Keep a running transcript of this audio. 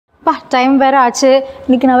பா டைம் வேற ஆச்சு.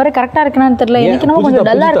 இன்னைக்கு நான் வேற கரெக்டா இருக்கேனான்னு தெரியல. இன்னைக்கு நம்ம கொஞ்சம்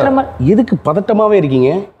டல்லா இருக்கிற மாதிரி. எதுக்கு பதட்டமாவே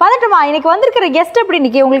இருக்கீங்க? பதட்டமா? இன்னைக்கு வந்திருக்கிற கெஸ்ட் எப்படி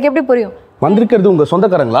இன்னைக்கு உங்களுக்கு எப்படி புரியும்? வந்திருக்கிறது உங்க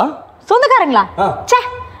சொந்தக்காரங்களா? சொந்தக்காரங்களா? ச்சே,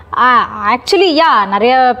 ஆக்சுவலி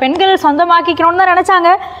நிறைய பெண்கள் சொந்தமாக்கிக்கணும்னு தான் நினைச்சாங்க.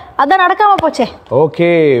 அதான் நடக்காம போச்சே. ஓகே,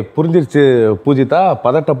 புரிஞ்சிருச்சு பூஜிதா,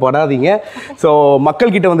 பதட்டப்படாதீங்க. ஸோ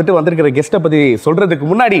மக்கள் கிட்ட வந்திருக்கிற கெஸ்ட்டை பத்தி சொல்றதுக்கு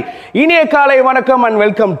முன்னாடி இனிய காலை வணக்கம் அண்ட்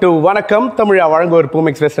வெல்கம் டு வணக்கம் தமிழா வழங்குவோர்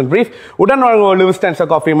பூமெக்ஸ் வெஸ்டர்ன் பிரீஃப், உடன் வழங்குவோர் லிவிஸ்டன்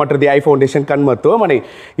காஃபி மற்றும் தி ஐ ஃபவுண்டேஷன் கண் மருத்துவமனை.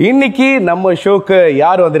 இன்னைக்கு நம்ம ஷோக்கு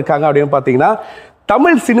யார் வந்திருக்காங்க அப்படின்னு பார்த்தீங்கன்னா,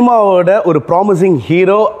 தமிழ் சினிமாவோட ஒரு ப்ராமிசிங்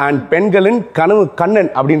ஹீரோ அண்ட் பெண்களின் கனவு கண்ணன்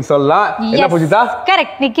அப்படின்னு சொல்லலாம். என்ன பூஜிதா?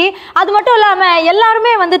 கரெக்ட் நிக்கி. அது மட்டும் இல்லாம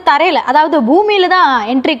எல்லாருமே தரையில, அதாவது பூமியில தான்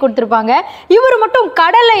என்ட்ரி கொடுத்திருப்பாங்க. இவரு மட்டும்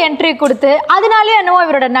கடல்ல என்ட்ரி கொடுத்து, அதனாலே என்னவோ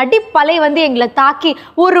இவரோட நடிப்பலை எங்களை தாக்கி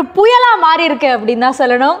ஒரு புயலா மாறி இருக்கு அப்படின்னு தான்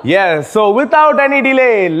சொல்லணும். Yes, so without any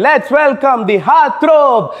delay, let's welcome the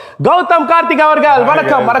heartthrob Gautham Karthik அவர்கள்.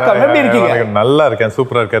 வணக்கம். வணக்கம், எப்படி இருக்கீங்க? நல்லா இருக்கேன்,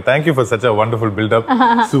 சூப்பரா இருக்கேன். Thank you for such a wonderful build up.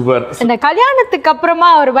 Super. இந்த கல்யாணத்துக்கு அப்புறமா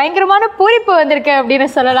ஒரு பயங்கரமான பூரிப்பு வந்திருக்கு அப்படின்னு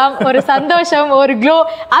சொல்லலாம். ஒரு சந்தோஷம், ஒரு க்ளோ.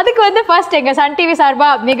 அதுக்கு ஃபர்ஸ்ட் எங்க சன் டிவி சார்பா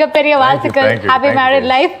மிகப்பெரிய வாழ்த்துக்கள். Happy married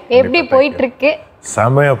life. எப்படி போயிட்டு இருக்கு?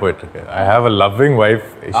 செமையா போயிட்டு இருக்கு. I have a loving wife.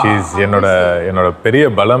 She is என்னோட பெரிய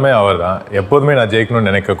பலமே அவர் தான். எப்போதுமே நான்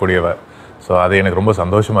ஜெயிக்கணும்னு நினைக்கக்கூடியவர். ஸோ அது எனக்கு ரொம்ப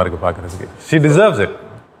சந்தோஷமா இருக்கு பார்க்கறதுக்கு. She deserves it.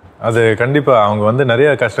 அது கண்டிப்பாக அவங்க நிறைய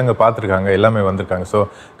கஷ்டங்கள் பார்த்துருக்காங்க, எல்லாமே வந்திருக்காங்க. ஸோ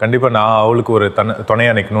கண்டிப்பாக நான் அவளுக்கு ஒரு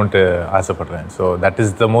துணையாக நிற்கணுன்ட்டு ஆசைப்பட்றேன். So that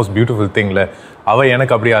is the most beautiful திங்கில். அவள்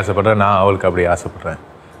எனக்கு அப்படி ஆசைப்பட்றேன், நான் அவளுக்கு அப்படி ஆசைப்பட்றேன்.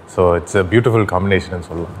 So it's a beautiful combination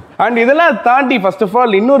சொல்லலாம். அண்ட் இதெல்லாம் தாண்டி ஃபர்ஸ்ட் ஆஃப்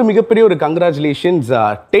ஆல் இன்னொரு மிகப்பெரிய ஒரு congratulations,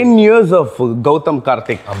 10 years of Gautham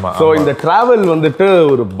Karthik. So இந்த டிராவல்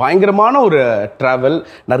ஒரு பயங்கரமான ஒரு டிராவல்,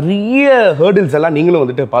 நிறைய ஹேர்டில்ஸ் எல்லாம்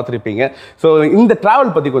நீங்களும் பார்த்துருப்பீங்க. ஸோ இந்த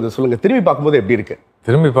டிராவல் பற்றி கொஞ்சம் சொல்லுங்கள். திரும்பி பார்க்கும்போது எப்படி இருக்கு?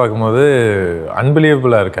 திரும்பி பார்க்கும்போது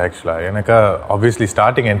அன்பிலீவபிளாக இருக்குது ஆக்சுவலாக. எனக்கு ஆப்வியஸ்லி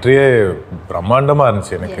ஸ்டார்டிங் என்ட்ரியே பிரம்மாண்டமாக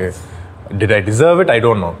இருந்துச்சு. எனக்கு did I deserve it? I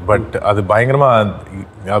don't know. But அது பயங்கரமாக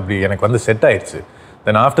அப்படி எனக்கு செட் ஆயிடுச்சு.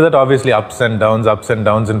 Then after that obviously ups and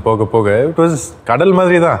downs போக போக இட் வாஸ் கடல்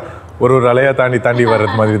மாதிரி தான், ஒரு அலையாக தாண்டி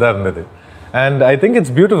வர்றது மாதிரி தான் இருந்தது. And I think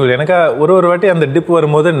it's beautiful. எனக்கு ஒரு வாட்டி அந்த டிப்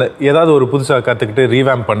வரும்போது ஏதாவது ஒரு புதுசாக கற்றுக்கிட்டு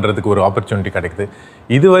ரீவேம்ப் பண்ணுறதுக்கு ஒரு ஆப்பர்ச்சுனிட்டி கிடைக்குது.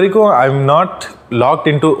 இது வரைக்கும் I am not locked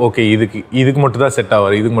into okay இதுக்கு மட்டும் தான் செட்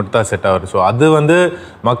ஆவார், இதுக்கு மட்டும் தான் செட் ஆவார். ஸோ அது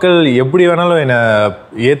மக்கள் எப்படி வேணாலும் என்னை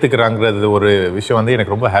ஏற்றுக்கிறாங்கிறது ஒரு விஷயம்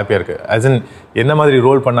எனக்கு ரொம்ப ஹாப்பியாக இருக்குது. ஆஸ் இன் என்ன மாதிரி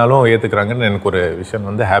ரோல் பண்ணாலும் ஏற்றுக்கிறாங்கன்னு எனக்கு ஒரு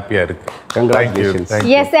விஷயம் ஹாப்பியாக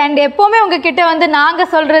இருக்குது. எஸ், அண்ட் எப்போவுமே உங்ககிட்ட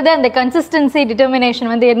நாங்கள் சொல்கிறது அந்த கன்சிஸ்டன்சி,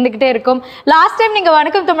 டிட்டர்மினேஷன் இருந்துக்கிட்டே இருக்கும். லாஸ்ட் டைம் நீங்கள்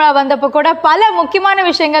வணக்கம் தமிழா வந்தப்போ கூட பல முக்கியமான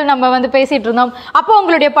விஷயங்கள் நம்ம பேசிகிட்டு இருந்தோம். அப்போ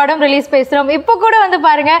உங்களுடைய படம் ரிலீஸ் பேசுகிறோம். இப்போ கூட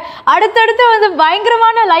பாருங்க, அடுத்தடுத்து பயங்கரமான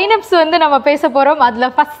லைனப்ஸ் நம்ம பேச போகிறோம்.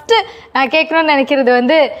 அதில் ஃபஸ்ட்டு நான் கேட்கணும்னு நினைக்கிறது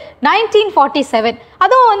 1947.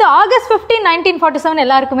 அதுவும் ஆகஸ்ட் 15, 1947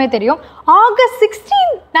 எல்லாருக்குமே தெரியும். ஆகஸ்ட் 16,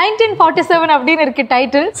 1947 அப்படின்னு இருக்கு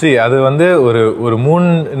டைட்டில். சரி, அது ஒரு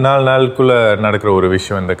 3-4 நாளுக்குள்ள நடக்கிற ஒரு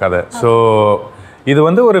விஷயம் இந்த கதை. ஸோ இது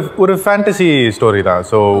ஒரு ஃபேண்டசி ஸ்டோரி தான்.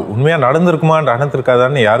 ஸோ உண்மையாக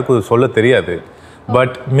நடந்திருக்காதான்னு யாருக்கும் சொல்ல தெரியாது.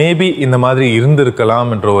 பட் மேபி இந்த மாதிரி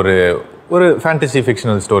இருந்திருக்கலாம்ன்ற ஒரு ஃபேண்டசி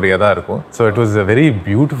ஃபிக்ஷனல் ஸ்டோரியாக தான் இருக்கும். So it was a very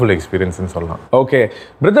beautiful எக்ஸ்பீரியன்ஸ்னு சொல்லலாம். ஓகே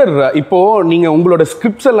பிரதர், இப்போது நீங்கள் உங்களோட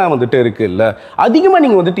ஸ்கிரிப்ட்ஸ் எல்லாம் இருக்குல்ல, அதிகமாக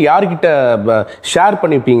நீங்கள் யார்கிட்ட ஷேர்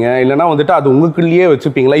பண்ணிப்பீங்க, இல்லைனா அது உங்களுக்குள்ளேயே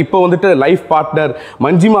வச்சுப்பீங்களா? இப்போ லைஃப் பார்ட்னர்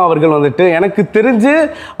மஞ்சிமா அவர்கள் எனக்கு தெரிஞ்சு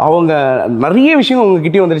அவங்க நிறைய விஷயம்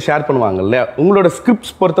உங்ககிட்டயும் ஷேர் பண்ணுவாங்கல்ல. உங்களோட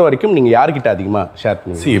ஸ்கிரிப்ட்ஸ் பொறுத்த வரைக்கும் நீங்கள் யார்கிட்ட அதிகமாக ஷேர்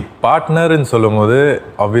பண்ணுவீங்க? சி, பார்ட்னர்ன்னு சொல்லும் போது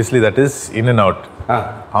obviously that is in and out.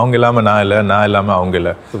 அவங்க இல்லாமல் நான் இல்லை, நான் இல்லாமல் அவங்க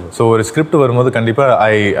இல்லை. ஸோ ஒரு ஸ்கிரிப்ட் வரும்போது கண்டிப்பாக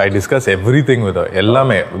ஐ டிஸ்கஸ் எவ்ரி திங் வித்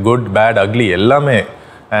எல்லாமே, குட் பேட் அக்லி எல்லாமே.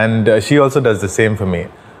 And she also does the same for me.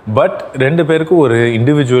 But ரெண்டு பேருக்கும் ஒரு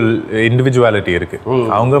இண்டிவிஜுவாலிட்டி இருக்குது.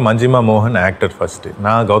 அவங்க மஞ்சிமா மோகன் ஆக்டர் ஃபர்ஸ்ட்டு,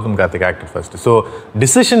 நான் Gautham Karthik actor first. So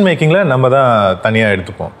decision மேக்கிங்கில் நம்ம தான் தனியாக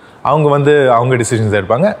எடுத்துப்போம். அவங்க அவங்க டிசிஷன்ஸ்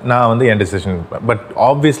எடுப்பாங்க, நான் என் டிசிஷன் எடுப்பேன். பட்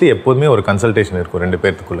ஆப்வியஸ்லி எப்போதுமே ஒரு கன்சல்டேஷன் இருக்கும் ரெண்டு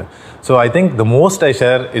பேர்த்துக்குள்ளே. So I think the most I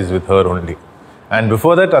share is with her only. And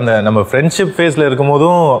before that அந்த நம்ம ஃப்ரெண்ட்ஷிப் ஃபேஸில் இருக்கும்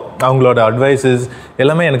போதும் அவங்களோட அட்வைஸஸ்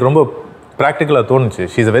எல்லாமே எனக்கு ரொம்ப ப்ராக்டிக்கலாக தோணுச்சு.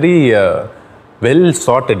 She is very well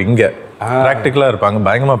chartered. இங்கே ப்ராக்டிக்கலாக இருப்பாங்க,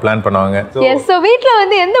 பயங்கரமாக பிளான் பண்ணுவாங்க. ஸோ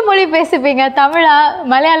வீட்டில் எந்த மொழி பேசிப்பீங்க? தமிழா,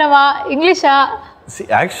 மலையாளமா, இங்கிலீஷா?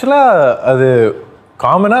 ஆக்சுவலாக அது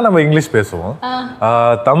காமனாக நம்ம இங்கிலீஷ் பேசுவோம்.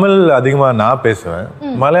 தமிழ் அதிகமாக நான் பேசுவேன்.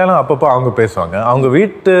 மலையாளம் அப்பப்போ அவங்க பேசுவாங்க. அவங்க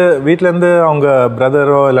வீட்டிலேருந்து அவங்க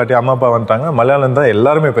பிரதரோ இல்லாட்டி அம்மா அப்பா வந்துட்டாங்கன்னா மலையாளம் தான்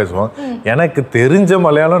எல்லாருமே பேசுவோம். எனக்கு தெரிஞ்ச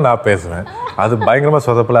மலையாளம் நான் பேசுவேன். அது பயங்கரமாக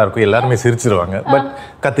சொதப்பலாக இருக்கும், எல்லாருமே சிரிச்சிருவாங்க. பட்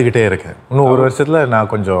கற்றுக்கிட்டே இருக்கேன். இன்னும் ஒரு வருஷத்தில்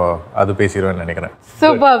நான் கொஞ்சம் அது பேசிடுவேன்னு நினைக்கிறேன்.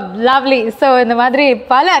 Super, lovely. ஸோ இந்த மாதிரி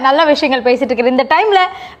பல நல்ல விஷயங்கள் பேசிட்டு இருக்கிற இந்த டைமில்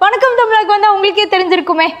வணக்கம் தமிழாக்கு வந்தால் உங்களுக்கே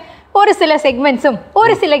தெரிஞ்சிருக்குமே, ஒரு சில செக்மெண்ட்ஸும்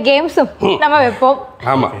ஒரு சில கேம்ஸும் நம்ம வைப்போம்.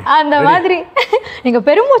 அந்த மாதிரி நீங்க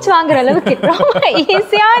பெருமூச்சு வாங்குற அளவுக்கு ரொம்ப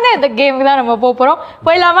ஈஸியான இந்த கேம் தான் நம்ம போறோம்.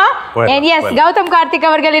 போயிடலாமா? எஸ், கௌதம் கார்த்திக்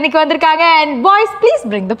அவர்கள் இன்னைக்கு வந்திருக்காங்க. And boys please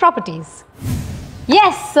bring the properties.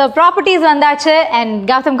 S, properties வந்தாச்சு. அண்ட்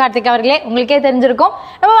கௌதம் கார்த்திக் அவர்களே, உங்களுக்கே தெரிஞ்சிருக்கும்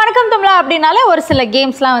நம்ம வணக்கம் தமிழா அப்படின்னாலே ஒரு சில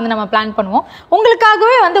கேம்ஸ்லாம் வந்து நம்ம பிளான் பண்ணுவோம்.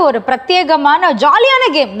 உங்களுக்காகவே வந்து ஒரு பிரத்யேகமான ஜாலியான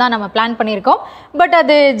கேம் தான் நம்ம பிளான் பண்ணியிருக்கோம். பட்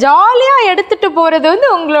அது ஜாலியாக எடுத்துட்டு போகிறது வந்து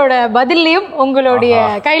உங்களோட பதிலையும் உங்களுடைய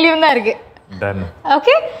கையிலையும் தான் இருக்கு.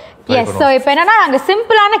 Okay, S. ஸோ இப்போ என்னன்னா, நாங்கள்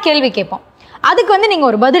சிம்பிளான கேள்வி கேட்போம். அதுக்கு வந்து நீங்கள்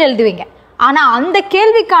ஒரு பதில் எழுதுவீங்க. ஆனால் அந்த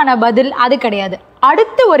கேள்விக்கான பதில் அது கிடையாது.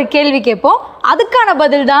 அடுத்து ஒரு கேள்வி கேட்போம், அதுக்கான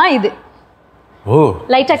பதில் தான் இது. ஓ,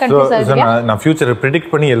 லைட்டா கன்ஃபியூஸ் ஆகுது. நான் ஃபியூச்சரை predict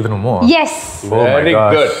பண்ணி எழுதணுமோ? S, very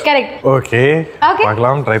good, correct. Okay,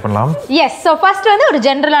 பார்க்கலாம், ட்ரை பண்ணலாம். எஸ். சோ ஃபர்ஸ்ட் வந்து ஒரு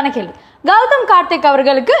ஜெனரலான கேள்வி. கௌதம் கார்த்திக்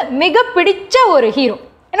அவர்களுக்கு மிக பிடிச்ச ஒரு ஹீரோ.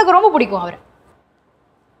 எனக்கு ரொம்ப பிடிக்கும் அவர்.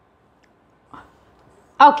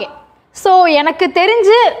 ஓகே, சோ எனக்கு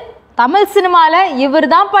தெரிஞ்சு தமிழ் சினிமால இவர்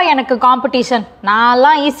தான்ப்பா எனக்கு காம்படிஷன்,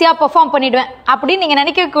 நான்லாம் ஈஸியா பெர்ஃபார்ம் பண்ணிடுவேன் அப்படின்னு நீங்க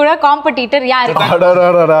நினைக்க கூட காம்படிட்டர் யாரு?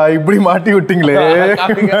 இப்படி மாட்டி விட்டீங்களே.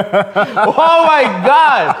 ஓ மை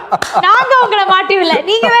காட், நாங்க உங்களை மாட்டி விடல,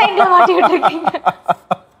 நீங்க தான் எங்களை மாட்டி விட்டுருக்கீங்க.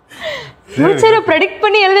 ஃபியூச்சரை ப்ரெடிக்ட்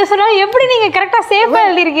பண்ணி எழுத சொன்னா எப்படி நீங்க கரெக்டா சேஃபா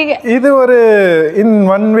எழுதி இருக்கீங்க? இது ஒரு in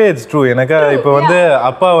one way it's true. எனக்கு இப்போ வந்து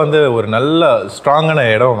அப்பா வந்து ஒரு நல்ல ஸ்ட்ராங்கான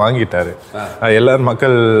இடம் வாங்கிட்டாரு, எல்லாரும்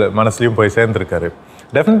மக்கள் மனசுலயும் போய் சேர்ந்துருக்காரு.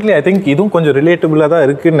 டெஃபினெட்லி ஐ திங்க் இதுவும் கொஞ்சம் ரிலேட்டபிளா தான்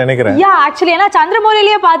இருக்குன்னு நினைக்கிறேன். யா, ஆக்சுவலி ஏன்னா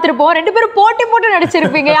சந்திரமௌலியிலேயே பார்த்துருப்போம், ரெண்டு பேரும் போட்டி போட்டு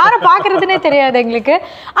நடிச்சிருப்பீங்க, யாரும் பார்க்கறதுனே தெரியாது எங்களுக்கு.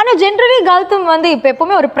 ஆனால் ஜென்ரலி கௌதம் வந்து இப்போ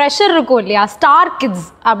எப்பவுமே ஒரு ப்ரெஷர் இருக்கும் இல்லையா, ஸ்டார் கிட்ஸ்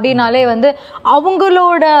அப்படின்னாலே வந்து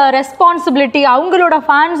அவங்களோட ரெஸ்பான்சிபிலிட்டி, அவங்களோட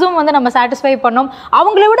ஃபேன்ஸும் வந்து நம்ம சாட்டிஸ்ஃபை பண்ணோம்,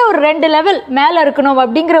 அவங்கள விட ஒரு 2 லெவல் மேலே இருக்கணும்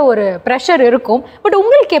அப்படிங்கிற ஒரு ப்ரெஷர் இருக்கும். பட்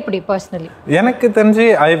உங்களுக்கு எப்படி பர்சனலி? எனக்கு தெரிஞ்சு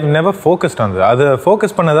ஐ நெவர் ஃபோக்கஸ்ட் ஆன் அதை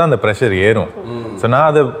ஃபோக்கஸ் பண்ணதான் அந்த ப்ரெஷர் ஏறும். ஸோ நான்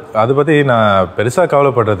அதை பற்றி நான் பெருசாக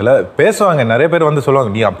கவலைப்படுறதுல பேசுவாங்க, நிறைய பேர் வந்து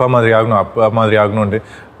சொல்லுவாங்க நீ அப்பா மாதிரி ஆகணும், அப்பா மாதிரி ஆகணும்னு.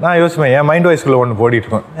 நான் யோசிப்பேன், என் மைண்ட் வாய்ஸ்குள்ளே ஒன்று போடிட்டு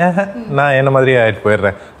இருக்கோம், நான் என்ன மாதிரியே ஆகிட்டு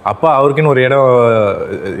போயிடுறேன். அப்பா அவருக்குன்னு ஒரு இடம்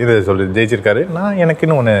இது ஜெயிச்சிருக்காரு, நான்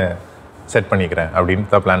எனக்குன்னு ஒன்று செட் பண்ணிக்கிறேன் அப்படின்னு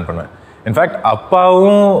தான் பிளான் பண்ணுவேன். இன்ஃபேக்ட்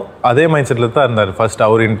அப்பாவும் அதே மைண்ட் செட்டில் தான் இருந்தார் ஃபர்ஸ்ட்.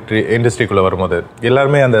 அவர் இண்டஸ்ட்ரிக்குள்ளே வரும்போது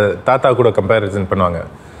எல்லாருமே அந்த தாத்தா கூட கம்பேரிசன் பண்ணுவாங்க.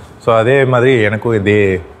 ஸோ அதே மாதிரி எனக்கும் இதே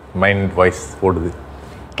மைண்ட் வாய்ஸ் ஓடுது.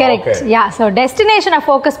 கரெக்ட். யா, சோ டெஸ்டினேஷனை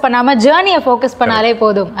ஃபோக்கஸ் பண்ணாம ஜர்னியை ஃபோக்கஸ் பண்ணாலே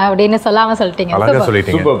போதும் அப்படின்னு சொல்லாம சொல்லிட்டீங்க. அழகா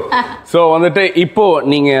சொல்லிட்டீங்க. சோ வந்துட்டு இப்போ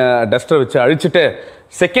நீங்க டஸ்டர் வச்சு அழிச்சிட்டு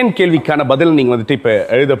செகண்ட் கேள்விக்கான பதில் நீங்க வந்துட்டு இப்ப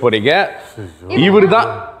எழுத போறீங்க. இவர்தான்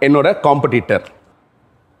என்னோட காம்படிட்டர்.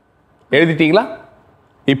 எழுதிட்டீங்களா?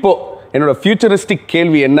 இப்போ என்னோட ஃபியூச்சரிஸ்டிக்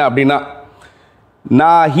கேள்வி என்ன அப்படின்னா,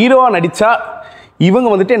 நான் ஹீரோவா நடிச்சா இவங்க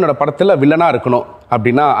வந்துட்டு என்னோட படத்துல வில்லனா இருக்கணும்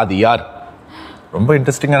அப்படின்னா அது யார்? ரொம்ப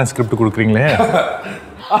இன்ட்ரெஸ்டிங்கான ஸ்கிரிப்ட் கொடுக்குறீங்களே.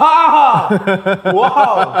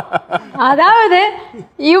 அதாவது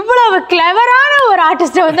இவ்வளவு கிளவரான ஒரு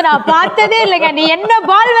ஆர்டிஸ்ட வந்து நான் பார்த்ததே இல்லைங்க. நீ என்ன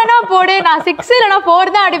பால் வேணா போடு, நான் 6 இல்லைனா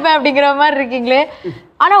 4 தான் அடிப்பேன் அப்படிங்கிற மாதிரி இருக்கீங்களே.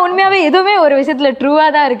 ஆனா உண்மையாவே எதுவுமே ஒரு விஷயத்துல ட்ரூவா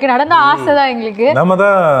தான் இருக்கு, நடந்த ஆசை தான் எங்களுக்கு. நம்ம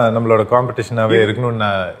தான் நம்மளோட காம்படிஷனாவே இருக்கணும்னு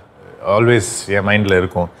நான் ஆல்வேஸ் என் மைண்ட்ல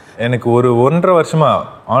இருக்கும். எனக்கு ஒரு 1.5 வருஷமா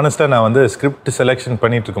ஆனஸ்டா நான் வந்து ஸ்கிரிப்ட் செலெக்ஷன்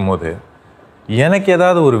பண்ணிட்டு இருக்கும் போது எனக்கு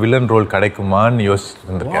ஏதாவது ஒரு வில்லன் ரோல் கிடைக்குமான்னு யோசிச்சுட்டு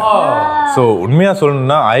இருந்திருக்கேன். ஸோ உண்மையாக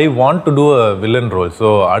சொல்லணும்னா I want to two a villain role. So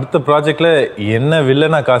அடுத்த ப்ராஜெக்டில் என்ன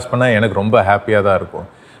வில்லனாக காஸ்ட் பண்ணால் எனக்கு ரொம்ப ஹாப்பியாக தான் இருக்கும்.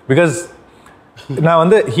 பிகாஸ் நான்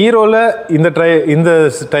வந்து ஹீரோவில் இந்த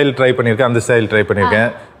ஸ்டைல் ட்ரை பண்ணியிருக்கேன், அந்த ஸ்டைல் ட்ரை பண்ணியிருக்கேன்,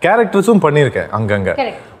 கேரக்டர்ஸும் பண்ணியிருக்கேன் அங்கங்கே.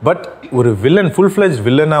 பட் ஒரு வில்லன், ஃபுல் ஃப்ளெஜ்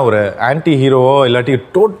வில்லனாக, ஒரு ஆன்டி ஹீரோவோ இல்லாட்டி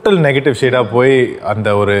டோட்டல் நெகட்டிவ் ஷேடாக போய் அந்த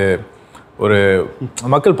ஒரு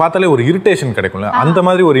மக்கள் பார்த்தாலே ஒரு இரிட்டேஷன் கிடைக்கும்ல, அந்த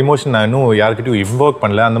மாதிரி ஒரு இமோஷன் நான் இன்னும் யார்கிட்டயும் இன்வோக்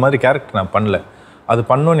பண்ணல. அந்த மாதிரி கேரக்டர் நான் பண்ணல, அது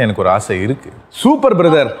பண்ணணும்னு எனக்கு ஒரு ஆசை இருக்கு. Super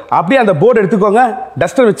brother. அப்படியே அந்த போர்டு எடுத்துக்கோங்க,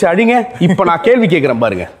 டஸ்டர் வச்சு அடிங்க. இப்போ நான் கேள்வி கேட்குறேன்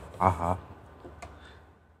பாருங்க. ஆஹா,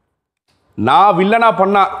 நான் வில்லனா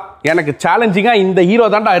பண்ணா எனக்கு சேலஞ்சிங்கா இந்த ஹீரோ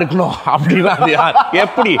தான்டா இருக்கணும் அப்படின்னா அது யார்?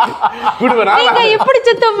 எப்படி நீங்க இப்படி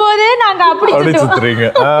சுத்தும் போது நாங்க அப்படி சுத்துறீங்க.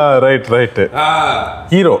 ரைட்.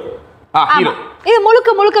 ஹீரோ. ஹீரோ இது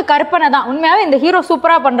முழுக்க கற்பனை தான். உண்மையாவே இந்த ஹீரோ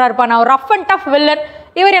சூப்பரா பண்றாருப்பா, நான் ஒரு ரஃப் அண்ட் டஃப் வில்லன்,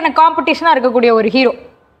 இவர் எனக்கு காம்படிஷனா இருக்கக்கூடிய ஒரு ஹீரோ.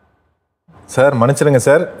 சார் மன்னிச்சிடுங்க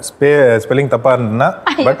சார், ஸ்பெல்லிங் தப்பா இருந்ததுன்னா.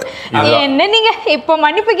 பட் என்ன நீங்க இப்ப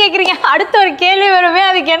மன்னிப்பு கேக்குறீங்க, அடுத்த ஒரு கேள்வி வருமே,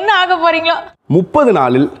 அதுக்கு என்ன ஆக போறீங்களோ? 30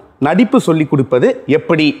 நாளில் நடிப்பு சொல்லி கொடுப்பது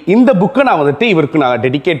எப்படி, இந்த புக்கை நான் வந்துட்டு இவருக்கு நான்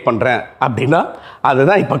டெடிகேட் பண்றேன் அப்படின்னா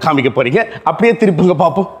அதுதான் இப்ப காமிக்க போறீங்க. அப்படியே திருப்புங்க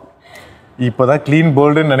பாப்போம். இப்பதான் கிளீன்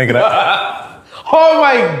போல்டுன்னு நினைக்கிறேன். Oh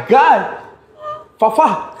my God! பாப்பா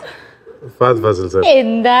ஃபாஸ்ட் ஃபாசில் சார்.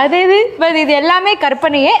 இது எல்லாமே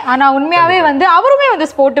கற்பனையே. ஆனா உண்மையாவே வந்து அவருமே வந்து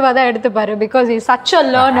ஸ்போர்ட்டிவா தான் எடுத்துப்பாரு. because he is such a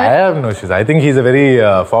learner. I have no issues. I think he is a very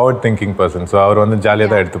forward thinking person. So அவர் வந்து ஜாலியா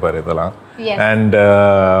தான் எடுத்துப்பாரு இதெல்லாம். And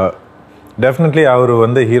டெஃபினெட்லி அவர்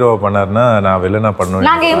வந்து ஹீரோவா பண்ணாருன்னா நான் வில்லனா பண்ணுவேன்.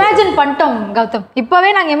 நாங்க இமேஜின் பண்ணிட்டோம் கௌதம், இப்பவே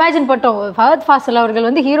நாங்க இமேஜின் பண்ணிட்டோம். ஃபஹத் ஃபாசில் அவர்கள்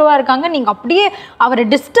வந்து ஹீரோவா இருக்காங்க, நீங்க அப்படியே அவரை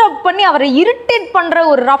டிஸ்டர்ப் பண்ணி அவரை இரிட்டேட் பண்ற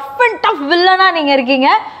ஒரு ரஃப் அண்ட் டஃப் வில்லனா நீங்க இருக்கீங்க.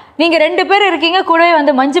 நீங்க 2 பேர் இருக்கீங்க, கூடவே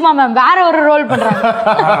வந்து மஞ்சுமா மேம் வேற ஒரு ரோல் பண்றாங்க.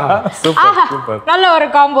 சூப்பர், நல்ல ஒரு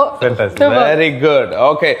காம்போ. Very good.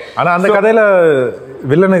 ஓகே, ஆனா அந்த கதையில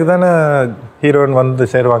வில்லனுக்கு தானே ஹீரோயின்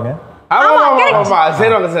வந்து சேருவாங்க.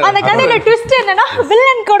 அந்த கதையில ட்விஸ்ட் என்னன்னா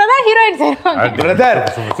வில்லன் கூட தான் ஹீரோயின் சேருவாங்க. பிரதர்,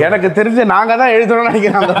 எனக்கு தெரிஞ்சு நாங்க தான் எழுதணும்னு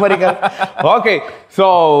நினைக்கிறேன் அந்த மாதிரி. ஓகே, ஸோ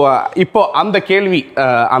இப்போ அந்த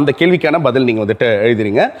கேள்விக்கான பதில் நீங்க வந்துட்டு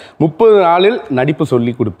எழுதுறீங்க. 30 நாளில் நடிப்பு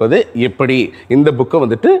சொல்லி கொடுப்பது எப்படி? இந்த புக்கை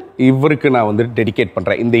வந்துட்டு இவருக்கு நான் வந்துட்டு டெடிகேட்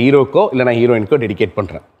பண்றேன், இந்த ஹீரோக்கோ இல்லைனா ஹீரோயினுக்கோ டெடிகேட்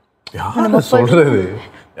பண்றேன். யார் சொல்றது?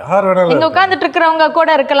 யார் வேணாலும் இங்க உட்கார்ந்துட்டு இருக்கிறவங்க கூட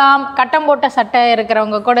இருக்கலாம், கட்டம் போட்ட சட்டை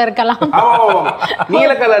இருக்கிறவங்க கூட இருக்கலாம்,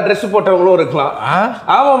 நீல கலர் Dress போட்டவங்களும் இருக்கலாம்.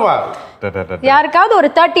 ஆமாமா, யாருக்காவது ஒரு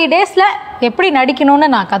 30 டேஸ்ல எப்படி நடிக்கணும்னு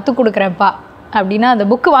நான் கத்து கொடுக்குறேன்ப்பா அப்படின்னா அந்த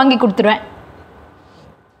புக் வாங்கி கொடுத்துருவேன்.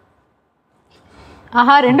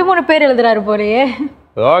 ஆஹா, 2-3 பேர் எழுதுறாரு போலயே.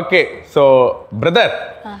 ஓகே, ஸோ பிரதர்,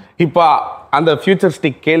 இப்போ அந்த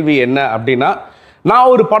ஃபியூச்சரிஸ்டிக் கேள்வி என்ன அப்படின்னா,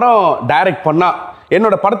 நான் ஒரு படம் டைரக்ட் பண்ணா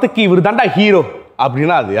என்னோட படத்துக்கு இவர் தாண்டா ஹீரோ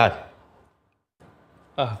அப்படின்னா அது யார்?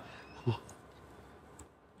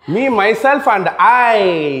 Me myself and I.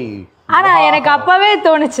 ஆனா எனக்கு அப்பவே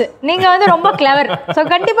தோணுச்சு நீங்க வந்து ரொம்ப கிளவர். சோ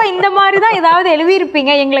கண்டிப்பா இந்த மாதிரி தான் ஏதாவது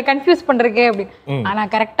எழுதியிருப்பீங்க எங்களை கன்ஃபியூஸ் பண்றதுக்கு அப்படின்னு. ஆனா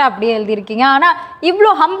கரெக்டா அப்படியே எழுதியிருக்கீங்க. ஆனா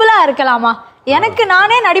இவ்ளோ ஹம்பிளா இருக்கலாமா? எனக்கு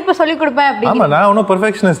நானே நடிப்பு சொல்லி கொடுப்பேன் அப்படி. ஆமா, நான் ஒன்றும்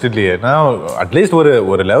பெர்ஃபெக்ஷனிஸ்ட் இல்லையே. நான் அட்லீஸ்ட்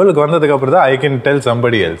ஒரு லெவலுக்கு வந்ததுக்கு அப்புறம் தான் I can tell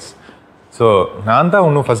somebody else. So நான் தான்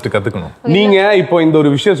இன்னும் ஃபர்ஸ்ட் கற்றுக்கணும். நீங்கள் இப்போ இந்த ஒரு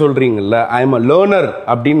விஷயம் சொல்கிறீங்கல்ல, ஐ எம் அ லேர்னர்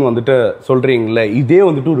அப்படின்னு வந்துட்டு சொல்கிறீங்கல்ல, இதே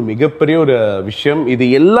வந்துட்டு ஒரு மிகப்பெரிய ஒரு விஷயம். இது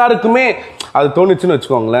எல்லாருக்குமே அது தோணுச்சுன்னு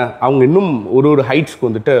வச்சுக்கோங்களேன், அவங்க இன்னும் ஒரு ஹைட்ஸ்க்கு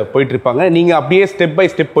வந்துட்டு போயிட்டு இருப்பாங்க. நீங்கள் அப்படியே ஸ்டெப் பை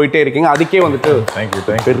ஸ்டெப் போயிட்டே இருக்கீங்க. அதுக்கே வந்துட்டு தேங்க்யூ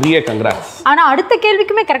பெரிய கங்க்ராட்ஸ். ஆனால் அடுத்த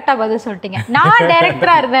கேள்விக்குமே கரெக்டாக பதில் சொல்லிட்டீங்க. நான்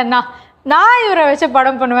டைரக்டராக இருந்தேன்னா நான் இவரை வச்சு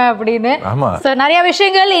படம் பண்ணுவேன் அப்படின்னு. ஸோ நிறைய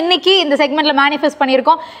விஷயங்கள் இன்னைக்கு இந்த செக்மெண்ட்ல மேனிஃபெஸ்ட்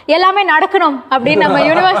பண்ணியிருக்கோம். எல்லாமே நடக்கணும் அப்படின்னு நம்ம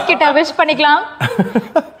யூனிவர்ஸ் கிட்ட விஷ் பண்ணிக்கலாம்.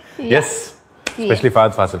 S, specially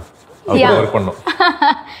fast Fazil work பண்ணோம்.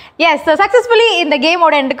 எஸ், ஸோ சக்ஸஸ்ஃபுல்லி இந்த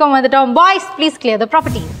கேமோட எண்டுக்கும் வந்துட்டோம். Boys please clear the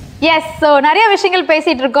property. S, so நிறைய விஷயங்கள்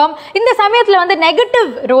பேசிகிட்டு இருக்கோம். இந்த சமயத்தில் வந்து நெகட்டிவ்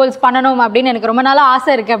ரோல்ஸ் பண்ணணும் அப்படின்னு எனக்கு ரொம்ப நாளாக ஆசை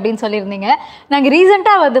இருக்குது அப்படின்னு சொல்லியிருந்தீங்க. நாங்கள்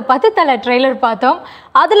ரீசெண்டாக வந்து 10 தலை ட்ரெய்லர் பார்த்தோம்.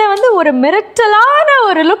 அதில் வந்து ஒரு மிரட்டலான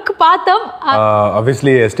ஒரு லுக் பார்த்தோம்.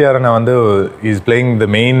 ஆப்வியஸ்லி எஸ்டிஆர் அண்ணா வந்து is playing the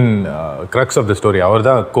main crux of the story. அவர்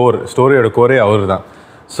தான் கோர், ஸ்டோரியோட கோரே அவர் தான்.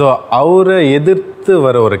 ஸோ அவரை எதிர்த்து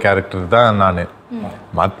வர ஒரு கேரக்டர் தான் நான்.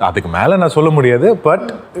 அதுக்கு மேலே நான் சொல்ல முடியாது, பட்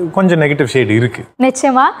கொஞ்சம் நெகட்டிவ் ஷேட் இருக்கு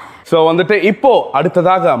நிச்சயமா. ஸோ வந்துட்டு இப்போ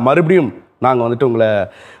அடுத்ததாக மறுபடியும் நாங்கள் வந்துட்டு உங்களை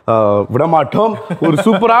விடமாட்டோம். ஒரு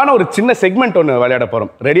சூப்பரான ஒரு சின்ன செக்மெண்ட் ஒன்று விளையாட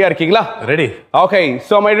போகிறோம். ரெடியாக இருக்கீங்களா? Ready. Okay,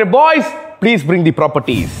 so my dear boys please bring the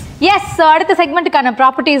properties. S, so அடுத்த செக்மெண்ட்டுக்கான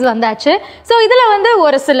ப்ராப்பர்ட்டிஸ் வந்தாச்சு. ஸோ இதில் வந்து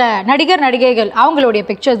ஒரு சில நடிகர் நடிகைகள் அவங்களுடைய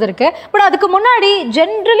பிக்சர்ஸ் இருக்குது. பட் அதுக்கு முன்னாடி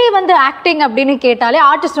ஜென்ரலி வந்து ஆக்டிங் அப்படின்னு கேட்டாலே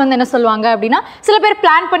ஆர்டிஸ்ட் வந்து என்ன சொல்லுவாங்க அப்படின்னா, சில பேர்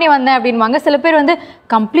பிளான் பண்ணி வந்தேன் அப்படின்வாங்க, சில பேர் வந்து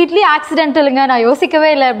கம்ப்ளீட்லி ஆக்சிடென்டலுங்க, நான் யோசிக்கவே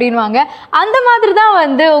இல்லை அப்படின்வாங்க. அந்த மாதிரி தான்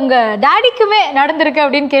வந்து உங்கள் டேடிக்குமே நடந்திருக்கு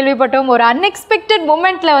அப்படின்னு கேள்விப்பட்டோம். ஒரு அன்எக்ஸ்பெக்டட்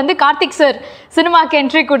மூமெண்ட்டில் வந்து கார்த்திக் சார் சினிமாக்கு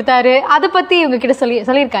என்ட்ரி கொடுத்தாரு. அதை பற்றி உங்ககிட்ட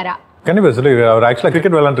சொல்லியிருக்காரா? கண்டிப்பாக சொல்லி. அவர் ஆக்சுவலாக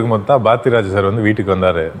கிரிக்கெட் விளையாண்டுருக்கும் போது தான் பாரதிராஜ் சார் வந்து வீட்டுக்கு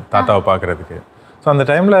வந்தார் தாத்தாவை பார்க்குறதுக்கு. ஸோ அந்த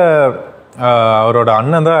டைமில் அவரோட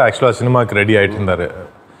அண்ணன் தான் ஆக்சுவலாக சினிமாவுக்கு ரெடி ஆகிட்டு இருந்தார்.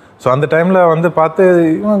 ஸோ அந்த டைமில் வந்து பார்த்து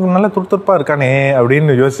இவன் நல்லா துருத்துருப்பாக இருக்கானே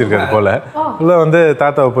அப்படின்னு யோசிச்சிருக்காரு போல். இல்லை வந்து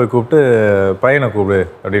தாத்தாவை போய் கூப்பிட்டு பையனை கூப்பிடு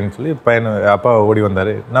அப்படின்னு சொல்லி பையனை அப்பா ஓடி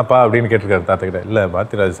வந்தார். என்னப்பா அப்படின்னு கேட்டிருக்காரு தாத்தா கிட்ட. இல்லை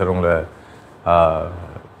பாரதிராஜ் சார் உங்களை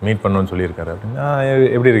மீட் பண்ணணும்னு சொல்லியிருக்காரு அப்படின்னா,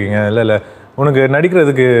 எப்படி இருக்கீங்க? இல்லை உனக்கு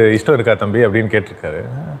நடிக்கிறதுக்கு இஷ்டம் இருக்கா தம்பி அப்படின்னு கேட்டிருக்காரு.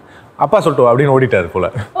 அப்பா சொல்லிட்டு அப்படின்னு ஓடிட்டார் போல்.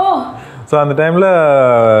 ஸோ அந்த டைமில்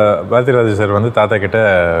பாரதிராஜ் சார் வந்து தாத்தா கிட்ட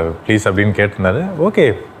ப்ளீஸ் அப்படின்னு கேட்டிருந்தாரு. ஓகே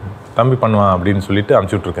தம்பி பண்ணுவான் அப்படின்னு சொல்லிட்டு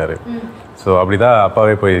அமுச்சு விட்ருக்காரு. ஸோ அப்படிதான்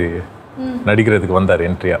அப்பாவே போய் நடிக்கிறதுக்கு வந்தார்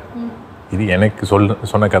என்ட்ரியா. இது எனக்கு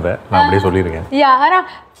சொன்ன கதை, நான் அப்படியே சொல்லியிருக்கேன். ஆனால்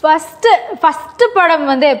ஃபஸ்ட்டு படம்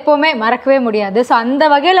வந்து எப்போவுமே மறக்கவே முடியாது. ஸோ அந்த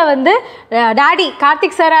வகையில் வந்து டாடி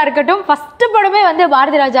கார்த்திக் சாராக இருக்கட்டும், ஃபஸ்ட்டு படமே வந்து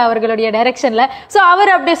பாரதிராஜா அவர்களுடைய டைரக்ஷனில். ஸோ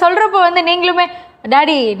அவர் அப்படி சொல்கிறப்போ வந்து நீங்களுமே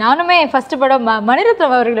டாடி நானுமே ஃபர்ஸ்ட் படம்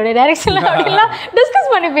மணிரத்னம் அவர்களுடைய டைரக்ஷன்ல அப்படிலாம்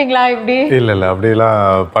டிஸ்கஸ் பண்ணிப்பீங்களா? இப்படி இல்லை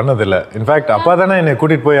அப்படிலாம் பண்ணதில்லை. இன்ஃபேக்ட் அப்பா தானே என்னை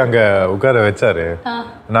கூட்டிகிட்டு போய் அங்கே உட்கார வச்சாரு.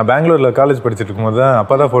 நான் பெங்களூரில் காலேஜ் படிச்சுட்டு இருக்கும்போது தான்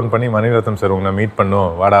அப்பா தான் ஃபோன் பண்ணி மணிரத்னம் சார் உங்களை மீட்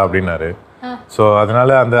பண்ணும் வாடா அப்படின்னாரு. ஸோ அதனால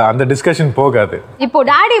அந்த டிஸ்கஷன் போகாது. இப்போ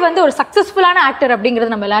டாடி வந்து ஒரு சக்ஸஸ்ஃபுல்லான ஆக்டர்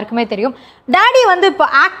அப்படிங்கிறது நம்ம எல்லாருக்குமே தெரியும். டாடி வந்து இப்போ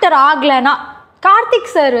ஆக்டர் ஆகலைன்னா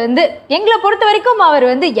கார்த்திக் சார் வந்து எங்களை பொறுத்த வரைக்கும் அவர்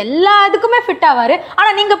வந்து எல்லா இதுக்குமே ஃபிட் ஆவார்.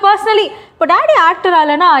 ஆனால் நீங்கள் பர்சனலி இப்போ டாடி ஆக்டர்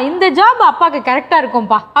ஆகலைன்னா இந்த ஜாப் அப்பாவுக்கு கரெக்டாக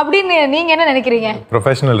இருக்கும்பா அப்படின்னு நீங்கள் என்ன நினைக்கிறீங்க?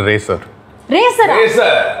 Professional racer. Racer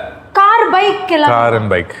car bike எல்லாம் கார்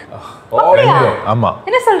அண்ட் பைக். ஆமாம்.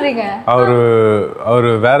 என்ன சொல்கிறீங்க? அவர்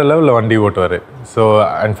வேற லெவலில் வண்டி ஓட்டுவார். ஸோ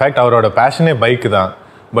இன்ஃபேக்ட் அவரோட பேஷனே பைக்கு தான்.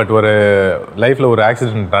 பட் ஒரு லைஃப்பில் ஒரு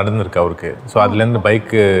ஆக்சிடென்ட் நடந்திருக்கு அவருக்கு. ஸோ அதுலேருந்து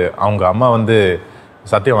பைக்கு அவங்க அம்மா வந்து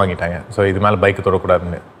சத்தியம் வாங்கிட்டாங்க. ஸோ இது மேலே பைக்கு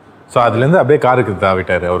தொடக்கூடாதுன்னு. ஸோ அதுலேருந்து அப்படியே காருக்கு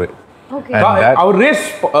தாவிட்டார் அவரு. அவர் ரேஸ்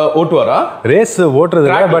ஓட்டுவாரா? ரேஸ் ஓட்டுறது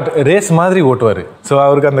இல்லை, பட் ரேஸ் மாதிரி ஓட்டுவார். ஸோ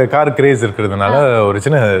அவருக்கு அந்த கார் கிரேஸ் இருக்கிறதுனால ஒரு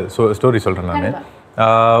சின்ன ஸ்டோரி சொல்கிறேன் நான்.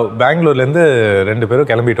 பெங்களூர்லேருந்து 2 பேரும்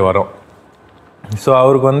கிளம்பிட்டு வரோம். ஸோ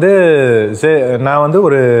அவருக்கு வந்து நான் வந்து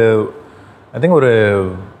ஐ திங்க் ஒரு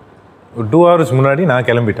 2 hours முன்னாடி நான்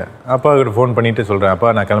கிளம்பிட்டேன். அப்பா கிட்ட ஃபோன் பண்ணிட்டு சொல்கிறேன், அப்பா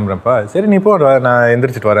நான் கிளம்புறேன்ப்பா. சரி நீ போ, நான்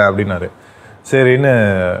எந்திரிச்சிட்டு வரேன் அப்படின்னாரு. சரின்னு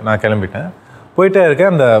நான் கிளம்பிட்டேன். போயிட்டே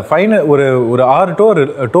இருக்கேன். அந்த ஃபைனல் ஒரு 6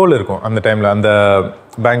 டோல் இருக்கும் அந்த டைமில். அந்த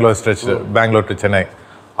பெங்களூர் டு சென்னை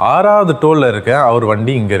 6வது டோலில் இருக்கேன். அவர்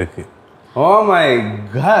வண்டி இங்கே இருக்கு. ஓ மை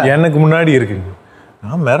காட், எனக்கு முன்னாடி இருக்கு.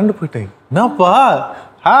 நான் மிரண்டு போயிட்டேன். என்னப்பா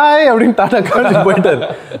ஹாய் அப்படின்னு டாட்டா காலேஜ் போயிட்டாரு.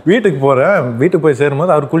 வீட்டுக்கு போகிறேன். வீட்டுக்கு போய்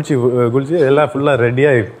சேரும்போது அவர் குளிச்சு எல்லாம் ஃபுல்லாக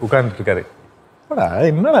ரெடியாக உட்காந்துருக்காரு.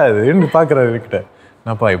 என்னடா இது பார்க்குறாரு கிட்ட.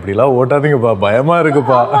 என்னப்பா இப்படிலாம் ஓட்டாதீங்கப்பா, பயமா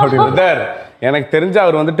இருக்குப்பா அப்படின்னு. எனக்கு தெரிஞ்ச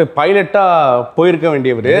அவர் வந்துட்டு பைலட்டா போயிருக்க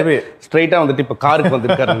வேண்டியவர் ஸ்ட்ரைட்டா வந்துட்டு இப்ப காருக்கு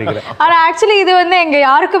வந்திருக்காரு நினைக்கிறேன். ஆனா ஆக்சுவலி இது வந்து எங்க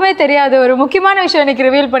யாருக்குமே தெரியாது ஒரு முக்கியமான விஷயம் இன்னைக்கு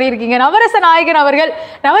ரிவீல் பண்ணியிருக்கீங்க. நவரச நாயகன் அவர்கள்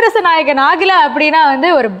நவரச நாயகன் ஆகல அப்படின்னா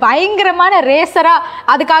வந்து ஒரு பயங்கரமான ரேசரா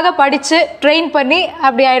அதுக்காக படிச்சு ட்ரெயின் பண்ணி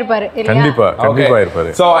அப்படி ஆயிருப்பாரு. கண்டிப்பா கண்டிப்பா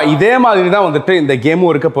இருப்பாரு. சோ இதே மாதிரி தான் வந்துட்டு இந்த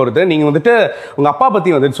கேமும் இருக்க போறது. நீங்க வந்துட்டு உங்க அப்பா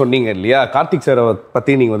பத்தி வந்துட்டு சொன்னீங்க இல்லையா, கார்த்திக் சார்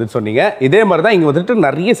பத்தி நீங்க வந்துட்டு சொன்னீங்க. இதே மாதிரி தான் இங்க வந்துட்டு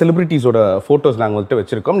நிறைய செலிபிரிட்டிஸோட போட்டோஸ் நாங்க வந்துட்டு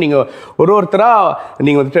வச்சிருக்கோம். நீங்க ஒருத்தரா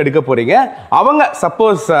நீங்க வந்துட்டு எடுக்க போறீங்க. அவங்க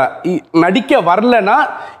சப்போஸ் நடிக்க வரலனா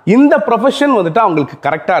இந்த ப்ரொஃபஷன் வந்துட்டு அவங்களுக்கு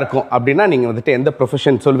கரெக்டா இருக்கும் அப்படின்னா நீங்க வந்துட்டு எந்த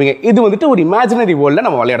ப்ரொஃபஷன் சொல்வீங்க? இது வந்துட்டு ஒரு இமேஜினரி வேர்ல்ட்ல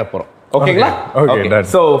நம்ம விளையாட போறோம். ஓகேங்களா? ஓகே.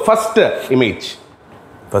 சோ ஃபர்ஸ்ட்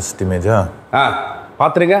இமேஜா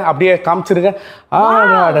பாத்துருங்க, அப்படியே காமிச்சிருங்க.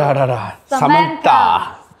 சமந்தா.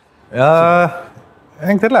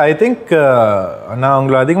 எனக்கு தெரியல. ஐ திங்க் நான்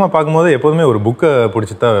அவங்களை அதிகமாக பார்க்கும்போது எப்போதுமே ஒரு புக்கை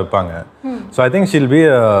பிடிச்சி தான் வைப்பாங்க. So I think she'll be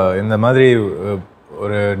இந்த மாதிரி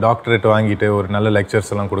ஒரு டாக்டரேட் வாங்கிட்டு ஒரு நல்ல லெக்சர்ஸ்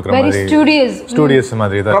எல்லாம் கொடுக்குற மாதிரி ஸ்டூடியஸ்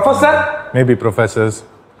மாதிரி தான். ப்ரொஃபசர், மேபி ப்ரொஃபசர்ஸ்,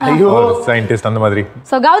 சயின்டிஸ்ட் அந்த மாதிரி.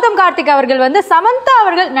 ஸோ கௌதம் கார்த்திக் அவர்கள் வந்து சமந்தா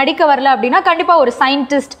அவர்கள் நடிக்க வரல அப்படின்னா கண்டிப்பா ஒரு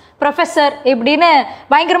சயின்டிஸ்ட், ப்ரொஃபசர் இப்படின்னு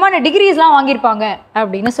பயங்கரமான டிகிரிஸ்லாம் வாங்கியிருப்பாங்க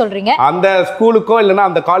அப்படின்னு சொல்றீங்க. அந்த ஸ்கூலுக்கோ இல்லைன்னா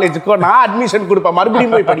அந்த காலேஜுக்கோ நான் அட்மிஷன் கொடுப்பேன்,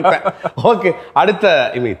 மறுபடியும் போய் படிப்பேன். ஓகே, அடுத்த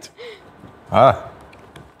இமேஜ்.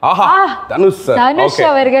 தனுஷ்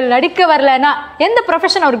அவர்கள் நடிக்க வரலனா எந்த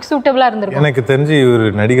ப்ரொஃபஷன் அவருக்கு சூட்டபிளா இருந்திருக்கும்? எனக்கு தெரிஞ்சு இவர்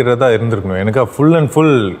நடிகரா தான் இருந்திருக்கணும். எனக்கு ஃபுல் அண்ட்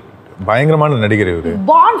ஃபுல் பயங்கரமான நடிகர் இவரு.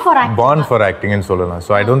 born for acting ன்னு சொல்லலாம்.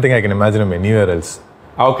 so I don't think I can imagine him anywhere else.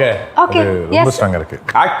 Okay ரொம்ப ஸ்ட்ராங்கா இருக்கு.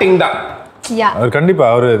 ஆக்டிங் தான். அவர் கண்டிப்பா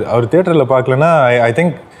அவர் தியேட்டர்ல பார்க்கலனா I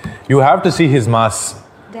think you have to see his mass.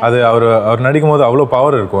 அது அவர் நடிக்கும் போது அவ்வளோ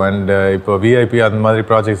பவர் இருக்கும். அண்ட் இப்போ VIP அந்த மாதிரி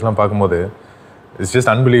ப்ராஜெக்ட்ஸ்லாம் பார்க்கும்போது இட்ஸ்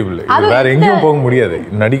ஜஸ்ட் அன்பிலீவபிள். வேற எங்கேயும் போக முடியாது,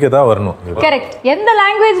 நடிக்க தான் வரணும். கரெக்ட். எந்த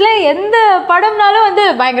லாங்குவேஜ்ல எந்த படம்னாலும் வந்து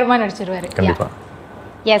பயங்கரமா நடிச்சிருவாரு. கண்டிப்பா.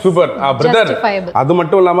 Super brother. அது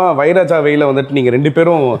மட்டும் இல்லாம வைராஜா வெயில வந்துட்டு நீங்க 2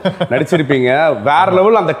 பேரும் நடிச்சிருப்பீங்க. வேற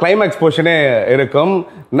லெவல் அந்த கிளைமாக்ஸ் போர்ஷனே இருக்கும்.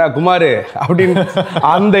 என்ன குமார் அப்படின்னு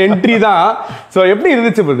அந்த என்ட்ரி தான். ஸோ எப்படி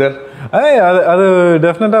இருந்துச்சு பிரதர்? அது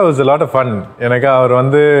டெஃபினட்டா was a lot of fun. எனக்கு அவர்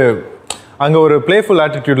வந்து அங்கே ஒரு பிளேஃபுல்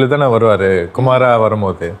ஆட்டிடியூட்ல தானே வருவார் குமாரா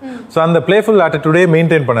வரும்போது. ஸோ அந்த பிளேஃபுல் ஆட்டிடியூடே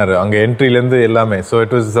மெயின்டைன் பண்ணாரு அங்கே என்ட்ரிலேருந்து எல்லாமே. So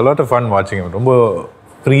it was a lot of fun watching. ரொம்ப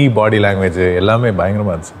ஃப்ரீ பாடி லாங்குவேஜ் எல்லாமே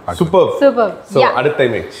பயங்கரமா இருந்துச்சு. சூப்பர். ஸோ அடுத்த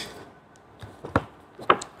இமேஜ்.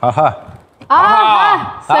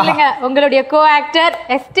 சொல்லுங்க, உங்களுடைய கோ ஆக்டர்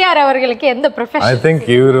STR அவர்களுக்கு எந்த ப்ரொஃபஷன்? ஐ திங்க்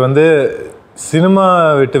இவர் வந்து சினிமா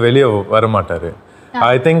விட்டு வெளியே வர மாட்டாரு.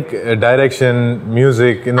 ஐ திங்க் டைரக்ஷன்,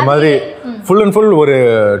 மியூசிக் இந்த மாதிரி ஃபுல் அண்ட் ஃபுல் ஒரு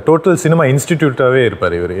டோட்டல் சினிமா இன்ஸ்டிடியூட்டாகவே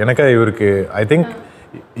இருப்பார் இவர். எனக்கு இவருக்கு ஐ திங்க்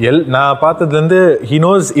நான் பார்த்ததுலேருந்து he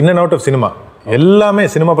knows in and out of cinema. எல்லாமே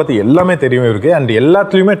சினிமா பற்றி எல்லாமே தெரியும் இவருக்கு. அண்ட்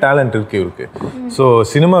எல்லாத்துலேயுமே டேலண்ட் இருக்கு இவருக்கு. ஸோ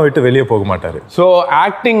சினிமா விட்டு வெளியே போக மாட்டார். ஸோ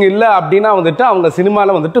ஆக்டிங் இல்லை அப்படின்னா வந்துட்டு அவங்க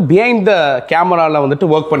சினிமாவில் வந்துட்டு பிஹைண்ட் த கேமராவில் வந்துட்டு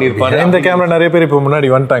ஒர்க் பண்ணியிருப்பாரு. இந்த கேமரா நிறைய பேர் இப்போ முன்னாடி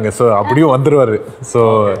வந்துட்டாங்க. ஸோ அப்படியும் வந்துடுவார். ஸோ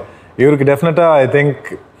இவருக்கு டெஃபினட்டாக ஐ திங்க்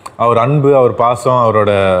அவர் அன்பு, அவர் பாசம்,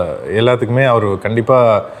 அவரோட எல்லாத்துக்குமே அவர் கண்டிப்பா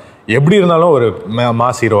எப்படி இருந்தாலும் ஒரு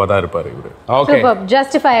மாஸ் ஹீரோவா தான் இருப்பார் இவர். Okay, super.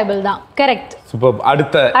 ஜஸ்டிஃபையபிள் தான். கரெக்ட். சூப்பர்.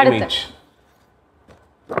 அடுத்த image.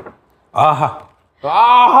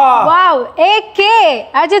 Wow AK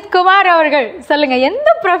Ajith Kumar அவர்கள் சொல்லுங்க எந்த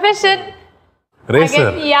ப்ரொஃபஷன்?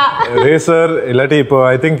 ரேசர் இல்லாட்டி இப்போ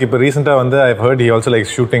ஐ திங்க் இப்போ ரீசெண்டா வந்து I heard he also like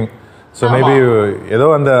shooting. So maybe ஏதோ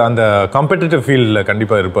அந்த அந்த காம்படிட்டிவ் ஃபீல்டில்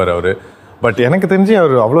கண்டிப்பாக இருப்பார் அவர். பட் எனக்கு தெரிஞ்சு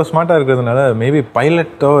அவர் அவ்வளோ ஸ்மார்ட்டாக இருக்கிறதுனால மேபி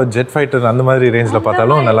பைலட்டோ ஜெட் ஃபைட்டர் அந்த மாதிரி ரேஞ்சில்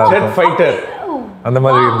பார்த்தாலும் நல்லா இருக்கும். ஜெட் ஃபைட்டர் அந்த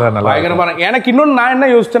மாதிரி இருந்தால் நல்லா பயங்கரமான. எனக்கு இன்னொன்று நான் என்ன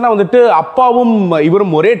யோசிச்சேன்னா வந்துட்டு அப்பாவும்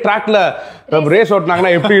இவரும் ஒரே ட்ராக்ல ரேஸ்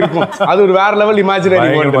ஓட்டினாங்கன்னா எப்படி இருக்கும்? அது ஒரு வேற லெவல் இமேஜினரி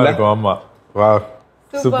வேர்ல்ட் இருக்கும். ஆமா வா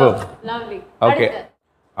சூப்பர் லவ்லி. ஓகே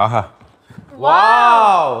ஆஹா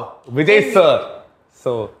wow Vijay sir.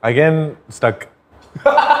 So again stuck.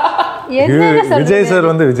 Vijay sir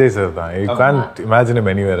வந்து விஜய் சார் தான். You can't imagine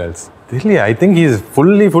him anywhere else. தெரியல. I think he is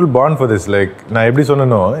full born for this. Like நான் எப்படி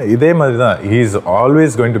சொன்னனோ இதே மாதிரி தான். He is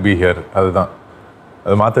always going to be here. அதுதான்,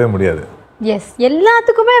 அது மாற்றவே முடியாது. எஸ்,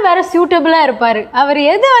 எல்லாத்துக்குமே வேற சூட்டபிளா இருப்பாரு. அவர்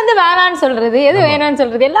எது வந்து வேணான்னு சொல்றது, எது வேணும்னு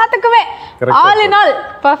சொல்றது, எல்லாத்துக்குமே ஆல் இன் ஆல்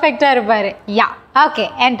பெர்ஃபெக்ட்டா இருப்பாரு. Yeah okay.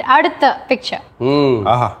 அண்ட் அடுத்த பிக்சர்.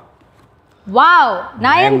 ஆஹா வாவ்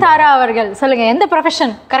நயன்தாரா அவர்கள் சொல்லுங்க எந்த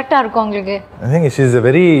ப்ரொஃபஷன் கரெக்டா இருக்கும் உங்களுக்கு? I think she is a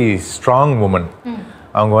very strong woman.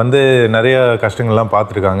 அவங்க வந்து நிறைய கஷ்டங்கள்லாம்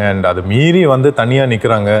பார்த்துருக்காங்க அண்ட் அதை மீறி வந்து தனியாக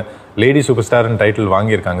நிற்கிறாங்க. லேடி சூப்பர் ஸ்டார்னு டைட்டில்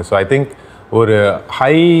வாங்கியிருக்காங்க. ஸோ ஐ திங்க் ஒரு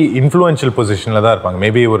ஹை இன்ஃப்ளூயன்ஷியல் பொசிஷனில் தான் இருப்பாங்க.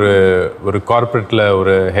 மேபி ஒரு கார்பரேட்டில்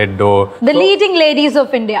ஒரு ஹெட்டோ தி லீடிங் லேடிஸ்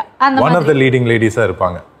ஆஃப் இந்தியா அந்த ஒன் ஆஃப் த லீடிங் லேடிஸாக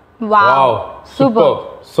இருப்பாங்க. Wow super.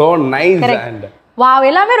 So nice. And wow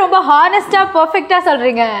எல்லாமே ரொம்ப ஹானஸ்டா பெர்ஃபெக்ட்டா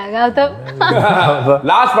சொல்றீங்க Gautham.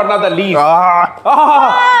 Last but not the least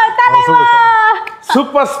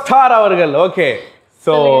super star அவர்கள். ஓகே.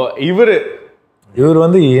 ஸோ இவர்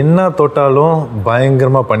வந்து என்ன தொட்டாலும்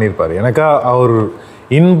பயங்கரமாக பண்ணியிருப்பார். எனக்கா அவர்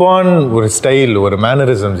இன்பார்ன் ஒரு ஸ்டைல், ஒரு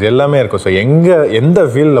மேனரிசம்ஸ் எல்லாமே இருக்கும். ஸோ எந்த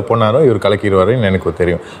ஃபீல்டில் போனாலும் இவர் கலக்கிடுவாருன்னு எனக்கு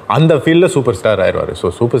தெரியும். அந்த ஃபீல்டில் சூப்பர் ஸ்டார் ஆயிடுவார். ஸோ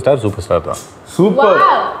சூப்பர் ஸ்டார் தான். Super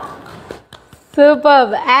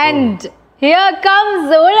super. And here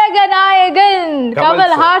comes உலக நாயகன்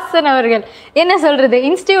கமல் ஹாசன் அவர்கள். என்ன சொல்றது,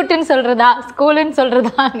 இன்ஸ்டிடியூட்னு சொல்றதா ஸ்கூல்னு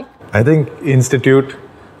சொல்றதா? I think institute.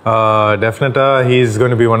 டெஃபினட்டாக he is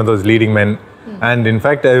going to be one of those leading men. And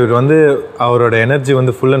in fact இவர் வந்து அவரோட எனர்ஜி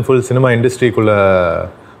வந்து ஃபுல் அண்ட் ஃபுல் சினிமா இண்டஸ்ட்ரிக்குள்ளே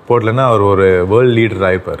போடலன்னா அவர் ஒரு world leader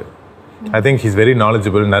ஆகிருப்பார். I think he's very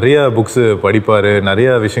knowledgeable. நிறைய புக்ஸு படிப்பார், நிறைய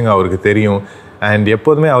விஷயங்கள் அவருக்கு தெரியும். அண்ட்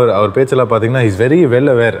எப்போதுமே அவர் பேச்செல்லாம் பார்த்தீங்கன்னா இஸ் வெரி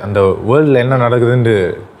வெல் அவேர். அந்த வேர்ல்டில் என்ன நடக்குதுன்னு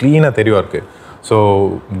க்ளீனாக தெரியும் அவருக்கு. ஸோ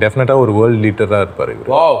டெஃபினட்டாக ஒரு வேர்ல்ட் லீடராக இருப்பார் இவர்.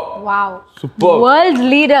 Wow super. World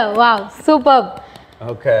leader. Wow super.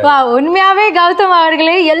 Okay. Wow உண்மையாவே கௌதம்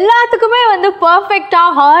அவர்களே எல்லாத்துக்குமே வந்து பெர்ஃபெக்ட்டா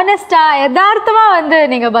ஹானஸ்டா யதார்த்தமா வந்து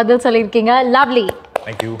நீங்க பதில் சொல்லியிருக்கீங்க. Lovely.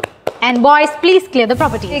 Thank you. And boys please clear the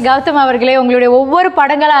property. Gautham அவர்களே உங்களுடைய ஒவ்வொரு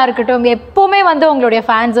படங்களா இருக்கட்டும் எப்பவுமே வந்து உங்களுடைய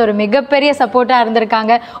ஃபேன்ஸ் ஒரு மிகப்பெரிய சப்போர்ட்டா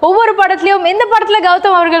இருந்திருக்காங்க. ஒவ்வொரு படத்துலயும் இந்த படத்துல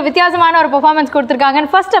கௌதம் அவர்கள் வித்தியாசமான ஒரு பெர்ஃபார்மன்ஸ்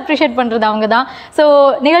கொடுத்திருக்காங்கன்னு ஃபர்ஸ்ட் அப்ரிஷியேட் பண்றது அவங்க தான். ஸோ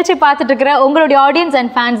நிகழ்ச்சி பார்த்துட்டு இருக்கிற உங்களுடைய ஆடியன்ஸ்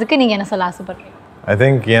அண்ட் ஃபேன்ஸுக்கு நீங்க என்ன சொல்ல ஆசைப்படுறீங்க? ஐ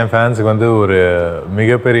திங்க் என் ஃபேன்ஸுக்கு வந்து ஒரு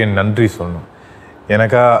மிகப்பெரிய நன்றி சொல்லணும்.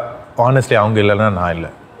 எனக்கா ஆனஸ்ட்லி அவங்க இல்லைன்னா நான் இல்லை.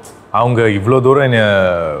 அவங்க இவ்வளோ தூரம் என்னை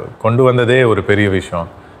கொண்டு வந்ததே ஒரு பெரிய விஷயம்.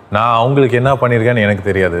 நான் அவங்களுக்கு என்ன பண்ணியிருக்கேன்னு எனக்கு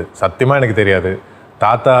தெரியாது, சத்தியமாக எனக்கு தெரியாது.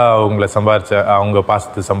 தாத்தா அவங்க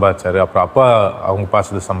பாசத்தை சம்பாதிச்சாரு, அப்புறம் அப்பா அவங்க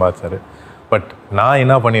பாசத்தை சம்பாதிச்சாரு. பட் நான்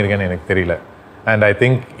என்ன பண்ணியிருக்கேன்னு எனக்கு தெரியல. அண்ட் ஐ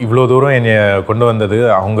திங்க் இவ்வளோ தூரம் என்னை கொண்டு வந்தது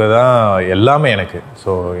அவங்க தான் எல்லாமே எனக்கு.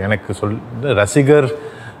 ஸோ எனக்கு ரசிகர்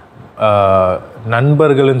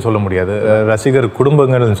நண்பர்கள்னு சொல்ல முடியாது, ரசிகர்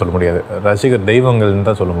குடும்பங்கள்னு சொல்ல முடியாது, ரசிகர் தெய்வங்கள்னு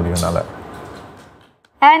தான் சொல்ல முடியும் என்னால்.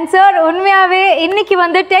 அண்ட் சார் உண்மையாகவே இன்னைக்கு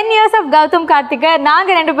வந்து 10 years ஆஃப் கௌதம் கார்த்திகை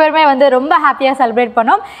நாங்கள் 2 பேருமே வந்து ரொம்ப ஹாப்பியாக செலிப்ரேட்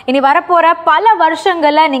பண்ணோம். இனி வரப்போகிற பல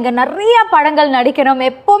வருஷங்களில் நீங்கள் நிறைய படங்கள் நடிக்கணும்,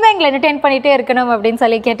 எப்போவுமே எங்களை என்டர்டெயின் பண்ணிகிட்டே இருக்கணும் அப்படின்னு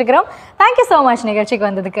சொல்லி கேட்டுக்கிறோம். தேங்க்யூ ஸோ மச் நிகழ்ச்சிக்கு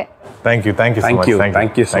வந்ததுக்கு.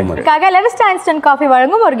 Thank you so much. Levista instant coffee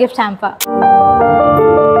வழங்கும் ஒரு கிஃப்ட் ஹாம்பர்.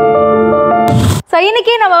 ஸோ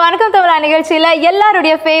இன்னைக்கு நம்ம வணக்கம் தமிழா நிகழ்ச்சியில்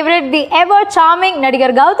எல்லாருடைய ஃபேவரட் தி எவர் சார்மிங்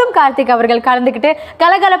நடிகர் கௌதம் கார்த்திக் அவர்கள் கலந்துக்கிட்டு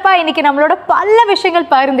கலகலப்பாக இன்னைக்கு நம்மளோட பல விஷயங்கள்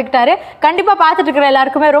பகிர்ந்துக்கிட்டாரு. கண்டிப்பாக பார்த்துட்டு இருக்கிற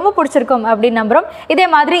எல்லாருக்குமே ரொம்ப பிடிச்சிருக்கும் அப்படின்னு நம்புறோம். இதே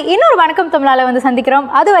மாதிரி இன்னொரு வணக்கம் தமிழால வந்து சந்திக்கிறோம்.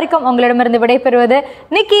 அது வரைக்கும் உங்களிடமிருந்து விடைபெறுவது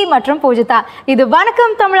நிக்கி மற்றும் பூஜிதா. இது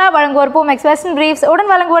வணக்கம் தமிழா வழங்குவோர் பூமெக்ஸ் வெஸ்டர்ன் பிரீஃப்ஸ்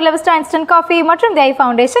உடன் வழங்குவோர் லெவிஸ்டா இன்ஸ்டன்ட் காஃபி மற்றும் தி ஐ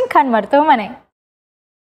ஃபவுண்டேஷன் கண் மருத்துவமனை.